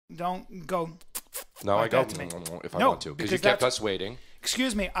Don't go. No, like I go that to me. if I No, want to. Because you because kept us waiting.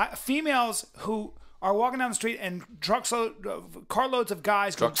 Excuse me. Females who are walking down the street and carloads of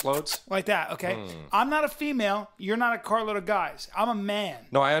guys. Truckloads? Like that, okay? I'm not a female. You're not a carload of guys. I'm a man.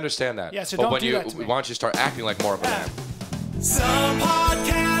 No, I understand that. Yeah, so but don't when do that to me. Why don't you start acting like more of a man? Some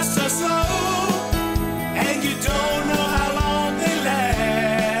podcasts are slow, and you don't know how long they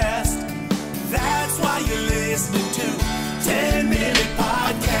last. That's why you're listening to 10-Minute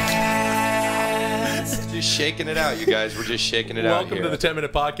Podcast. Just shaking it out, you guys. We're just shaking it out Welcome here. to the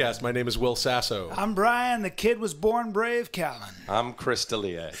 10-Minute Podcast. My name is Will Sasso. I'm Brian. The kid was born brave, Calvin. I'm Chris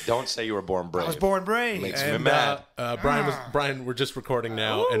D'Elia. Don't say you were born brave. I was born brave. Makes me mad. Brian, we're just recording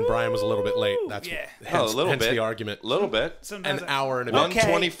now, and Brian was a little bit late. That's Yeah. hence, a little hence bit. the argument. A little bit. Sometimes An hour and a bit.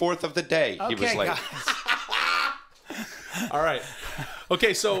 Okay. 1/24th of the day, he was Okay, late. guys. All right.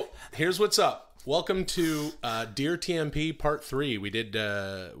 Okay, so here's what's up. Welcome to Dear TMP Part 3. We did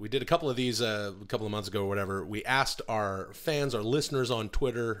a couple of these a couple of months ago or whatever. We asked our fans, our listeners on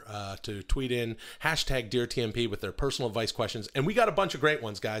Twitter to tweet in hashtag Dear TMP with their personal advice questions. And we got a bunch of great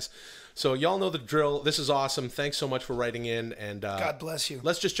ones, guys. So y'all know the drill. This is awesome. Thanks so much for writing in. And God bless you.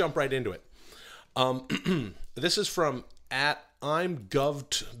 Let's just jump right into it. This is from I'm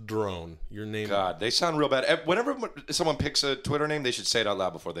Govt Drone. Your name. God, they sound real bad. Whenever someone picks a Twitter name, they should say it out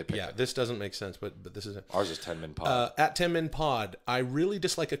loud before they pick Yeah, it. this doesn't make sense, but this is it. Ours is 10-min pod. At 10-Min Pod, I really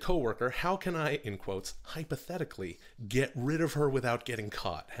dislike a coworker. How can I, in quotes, hypothetically, get rid of her without getting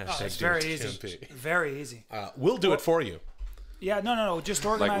caught? Hashtag It's very Dear easy. TMP. Very easy. We'll do it for you. Yeah, no. Just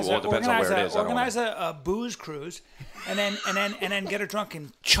organize well, it depends on where it is. I don't organize a booze cruise, and then get her drunk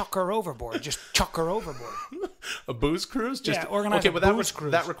and chuck her overboard. Just chuck her overboard. A booze cruise? Just, Yeah, organize a but booze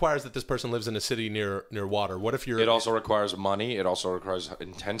cruise. that requires that this person lives in a city near water. What if you're... It also requires money. It also requires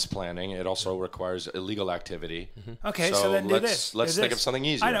intense planning. It also requires illegal activity. Okay, so then do this. Let's Do think this. of something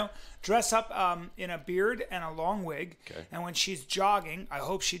easier. I know. Dress up in a beard and a long wig, Okay. and when she's jogging, I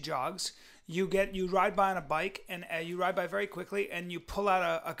hope she jogs. You ride by on a bike, and you ride by very quickly, and you pull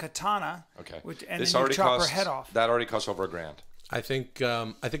out a katana. Okay. And this then you already chop costs, her head off. That already costs over $1,000. I think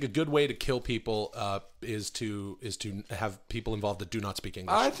a good way to kill people is to have people involved that do not speak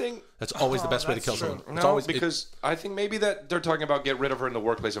English. I think that's always the best way to that's kill true. someone. no, because I think maybe that they're talking about get rid of her in the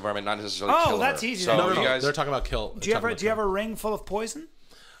workplace environment, not necessarily kill her. that's easy. So No, you guys, They're talking about kill. Do you have a ring full of poison?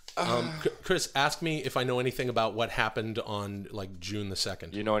 Chris, ask me if I know anything about what happened on like June the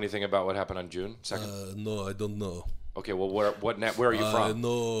 2nd. do you know anything about what happened on June 2nd? No, I don't know. Okay, well, where are you from?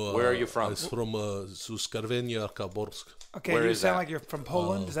 No, Where are you from? It's from Suskarvenia, Kaborsk. Okay, Where you is sound that? like you're from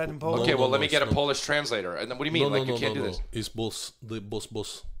Poland. Is that in Poland? Okay, well, let me it's get a not. Polish translator. And then, what do you mean? You can't do this. It's the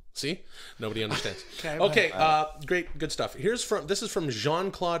bus. See? Nobody understands. Okay, Great, good stuff. This is from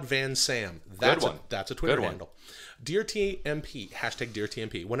Jean-Claude Van Sam. Good one. That's a Twitter Good one. handle. Dear TMP, hashtag Dear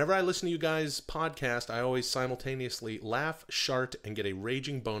TMP. Whenever I listen to you guys' podcast, I always simultaneously laugh, shart, and get a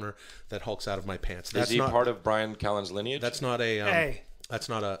raging boner that hulks out of my pants. Is he part of Brian Callen's lineage? That's not a. Hey. That's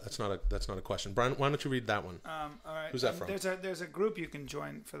not a question. Brian, why don't you read that one? All right. Who's that from? There's a group you can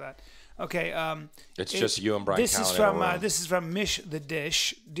join for that. Okay. It's just you and Brian This is Callen from in a room. this is from Mish the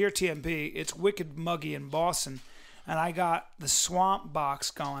Dish. Dear TMP, it's wicked muggy in Boston, and I got the swamp box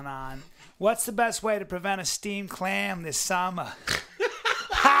going on. What's the best way to prevent a steamed clam this summer?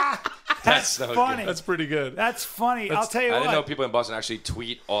 That's so funny. good. That's pretty good. That's funny. I'll tell you I what. didn't know people in Boston actually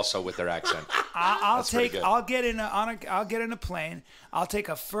tweet also with their accent. I'll pretty take. good. I'll get in a plane. I'll take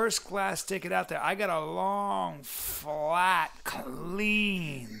a first class ticket out there. I got a long, flat,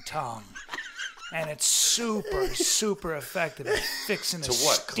 clean tongue, and it's super effective at fixing To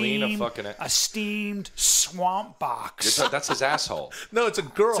what? Clean a fucking- a steamed swamp box. That's his asshole. No, it's a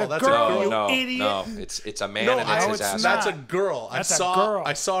girl. It's a That's girl. a girl. You No, idiot. it's a man No, and it's his it's asshole. not. That's a girl. That's a girl.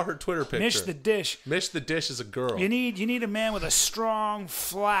 I saw her Twitter picture. Mish the Dish. Mish the Dish is a girl. You need a man with a strong,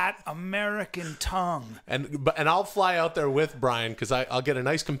 flat American tongue. And I'll fly out there with Brian because I'll get a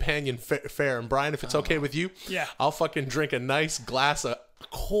nice companion fare. And Brian, if it's okay with you, Yeah. I'll fucking drink a nice glass of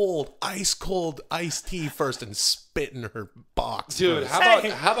ice cold iced tea first and spit in her box. Dude, first. how Hey,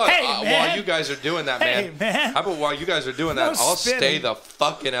 about hey, while man. you guys are doing that, Hey, man? man. How about while you guys are doing No that, I'll stay spitting. the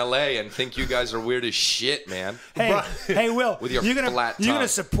fuck in LA and think you guys are weird as shit, man. Hey, Will, With your you're gonna flat you're gonna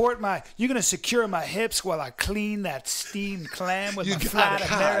tongue. you're gonna secure my hips while I clean that steamed clam with You my got flat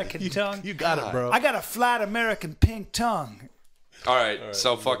it. American You- tongue. You got it, bro. I got a flat American pink tongue. All right,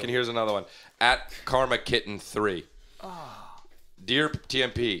 so fucking here's another one. At Karma Kitten 3. Dear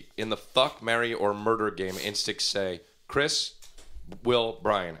TMP, in the fuck, marry, or murder game, instincts say Chris, Will,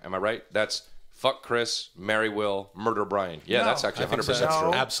 Brian. Am I right? That's fuck Chris, marry Will, murder Brian. Yeah, No. that's actually I think 100% that's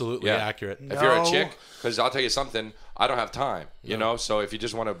true. absolutely Yeah. accurate. If you're a No. chick, because I'll tell you something, I don't have time, you know. So if you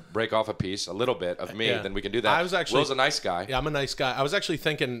just want to break off a piece, a little bit of me, then we can do that. I was actually, Will's a nice guy. Yeah, I'm a nice guy. I was actually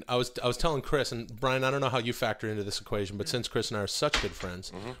thinking. I was telling Chris and Brian. I don't know how you factor into this equation, but since Chris and I are such good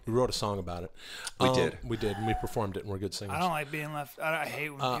friends, we wrote a song about it. We did, and we performed it, and we're good singers. I don't like being left. I hate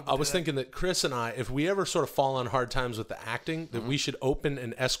when people I was do thinking that Chris and I, if we ever sort of fall on hard times with the acting, that we should open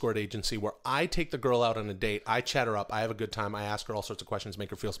an escort agency where I take the girl out on a date, I chat her up, I have a good time, I ask her all sorts of questions,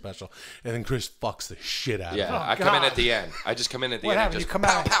 make her feel special, and then Chris fucks the shit out of her. I come in at the end. I just come in at the end and just come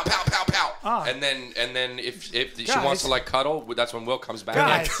pow, out? pow, pow, pow, pow. And then if she wants to like cuddle, that's when Will comes back.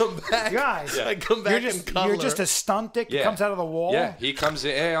 Guys, I come back. I come back and cuddle You're just her. a stunt dick that comes out of the wall? Yeah, he comes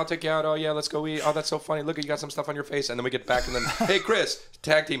in, hey, I'll take you out. Oh, yeah, let's go eat. Oh, that's so funny. Look, you got some stuff on your face. And then we get back and then, hey, Chris,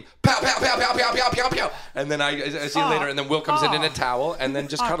 tag team, pow, pow, pow, pow, pow, pow, pow, pow. And then I see you later. And then Will comes in a towel and then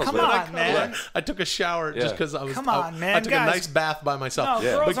just cuddles come with on, her. man. I took a shower just because I was. Come on, man. I took a nice bath by myself.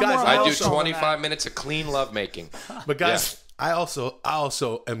 No, But girls are more guys, I do emotional than 25 that. minutes of clean love making. But guys, I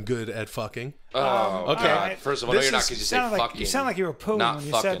also am good at fucking. Oh, okay. God. First of all, no, you're not because you say fucking. You sound like you were pooing Not when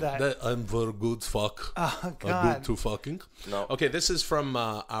you fucking. said that. I'm very good fuck. Oh, I'm God. good to fucking. No. Okay, this is from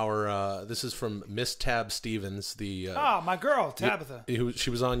this is from Miss Tab Stevens, the My girl, Tabitha. she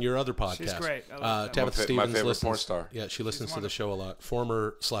was on your other podcast. She's great. I love Tabitha My Stevens favorite listens, porn star. Yeah, she listens to the show a lot.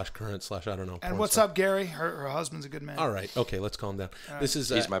 Former / current / I don't know. And porn what's star. up, Gary? Her husband's a good man. All right. Okay, let's calm down. This is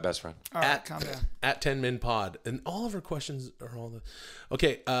He's my best friend. All right, calm down. at 10 Min Pod, and all of her questions are all the.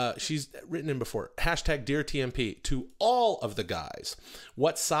 Okay, she's written in before. Hashtag Dear TMP to all of the guys.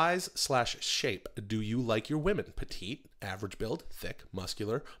 What size / shape do you like your women? Petite, average build, thick,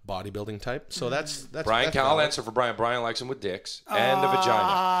 muscular, bodybuilding type. So that's Brian, that's I'll valid. answer for Brian. Brian likes him with dicks and a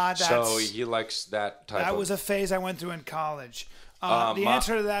vagina. So that's- he likes that type That of... was a phase I went through in college. The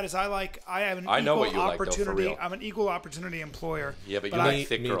answer to that is I have an I know equal what you like, though, for opportunity. real. I'm an equal opportunity employer. Yeah, but you I- like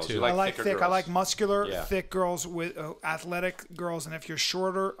thick me girls. too. You like I like thicker thick. girls. I like muscular, Yeah. thick girls with athletic girls, and if you're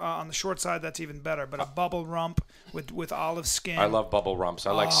shorter on the short side, that's even better. But a bubble rump with olive skin. I love bubble rumps.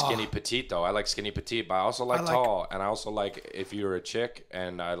 I like skinny petite, though. I like skinny petite, but I also like tall. And I also like if you're a chick,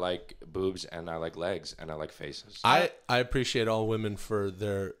 and I like boobs, and I like legs, and I like faces. I appreciate all women for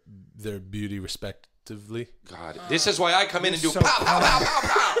their beauty respectively. God, this is why I come in and do so pow, pow, pow, pow,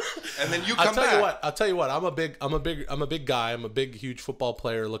 pow. And then you come back. I'll tell you what. I'm a big guy. I'm a big, huge football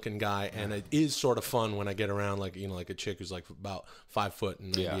player looking guy, and it is sort of fun when I get around like a chick who's like about 5 foot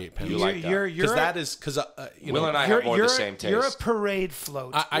and 98 pounds. You like that. Will and I have more the same taste. You're a parade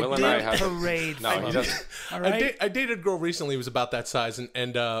float. Will and I have parade. No, float. he doesn't. All right? I dated a girl recently who was about that size,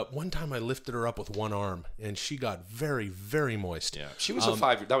 and one time I lifted her up with one arm, and she got very, very moist. Yeah, she was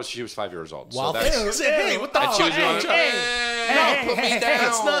she was 5 years old. Wow. So that's, Hey, what the and she was going, Put me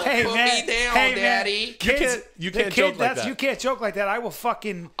down. Put me down, Daddy. You can't joke like that. You can't joke like that. I will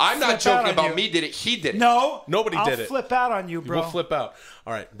fucking. I'm not flip out joking on about you. me. Did it? He did it. No, Nobody I'll did it. Flip out on you, bro. We'll flip out.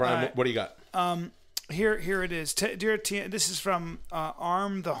 All right, Brian. All right. What do you got? Here it is. Dear TMP, this is from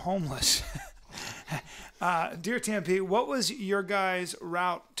Arm the Homeless. Dear TMP, what was your guys'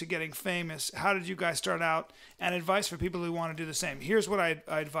 route to getting famous? How did you guys start out? And advice for people who want to do the same. Here's what I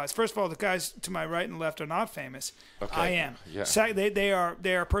advise. First of all, the guys to my right and left are not famous. Okay. I am. Yeah. They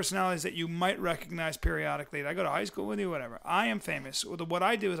are personalities that you might recognize periodically. I go to high school with you, whatever. I am famous. What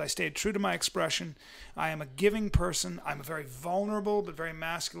I do is I stayed true to my expression. I am a giving person. I'm a very vulnerable but very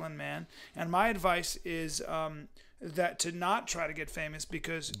masculine man. And my advice is that to not try to get famous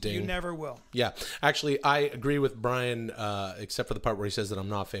because you never will. Yeah, actually, I agree with Brian, except for the part where he says that I'm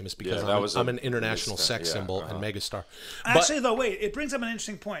not famous because I'm an international sex symbol and megastar. Actually, though, wait, it brings up an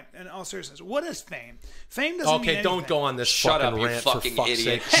interesting point. In all seriousness, what is fame? Fame doesn't mean anything. Don't go on this Shut fucking up, you rant fucking for fuck's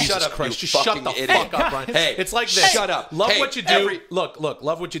idiot. sake. Shut Jesus up, Christ. you Just shut fucking the idiot. fuck up, Brian. Hey, it's like this. Shut up. Love Hey, what you do. look.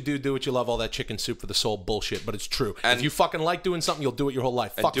 Love what you do what you love. All that chicken soup for the soul bullshit, but it's true. And- if you fucking like doing something, you'll do it your whole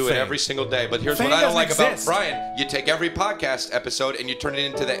life. And Fuck do it fame. every single day. But here's Fame what I don't doesn't like exist. about Brian. You take every podcast episode and you turn it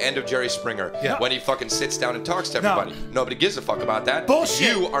into the end of Jerry Springer. Yeah. When he fucking sits down and talks to everybody. Nobody gives a fuck about that.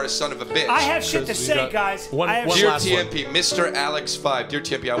 Bullshit. You are a son of a bitch. I have shit to Because we say, got guys. one- I have one shit Dear last TMP, Mr. Alex 5. Dear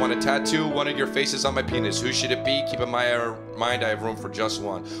TMP, I want to tattoo one of your faces on my penis. Who should it be? Keep in mind I have room for just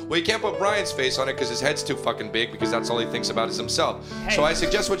one. Well, you can't put Brian's face on it because his head's too fucking big because that's all he thinks about is himself. Hey. So I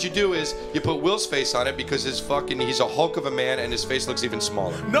suggest what you do is you put Will's face on it because he's a hulk of a man and his face looks even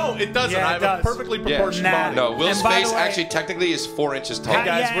smaller. No, it doesn't. Yeah, I it have a does. perfectly Yeah. proportioned Nah. body. No, Will's And by the face way- actually technically is 4 inches tall. Hey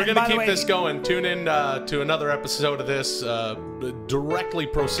guys, Yeah, we're and gonna by the keep way- this going. Tune in to another episode of this, directly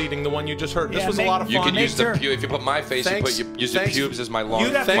preceding the one you just heard. This Yeah, was a lot of fun. You can Make use the sure- if you put my face, Thanks- use the thanks- pubes as my long,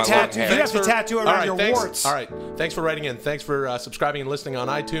 You'd have my to long tattoo- hair. you'd have to tattoo around your thanks. warts. All right, thanks for writing in. Thanks Thanks for subscribing and listening on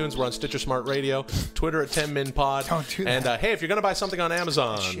iTunes. We're on Stitcher Smart Radio, Twitter at 10minpod. Don't do that. And hey, if you're going to buy something on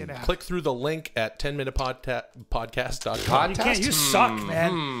Amazon, Shit out. click through the link at 10minutepodcast.com. You can't. You suck,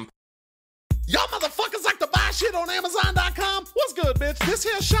 man. Y'all motherfuckers like to buy shit on Amazon.com? What's good, bitch? This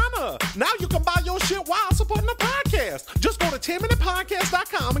here's Shauna. Now you can buy your shit while supporting the podcast. Just go to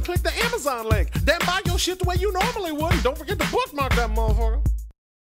 10minutepodcast.com and click the Amazon link. Then buy your shit the way you normally would. And don't forget to bookmark that motherfucker.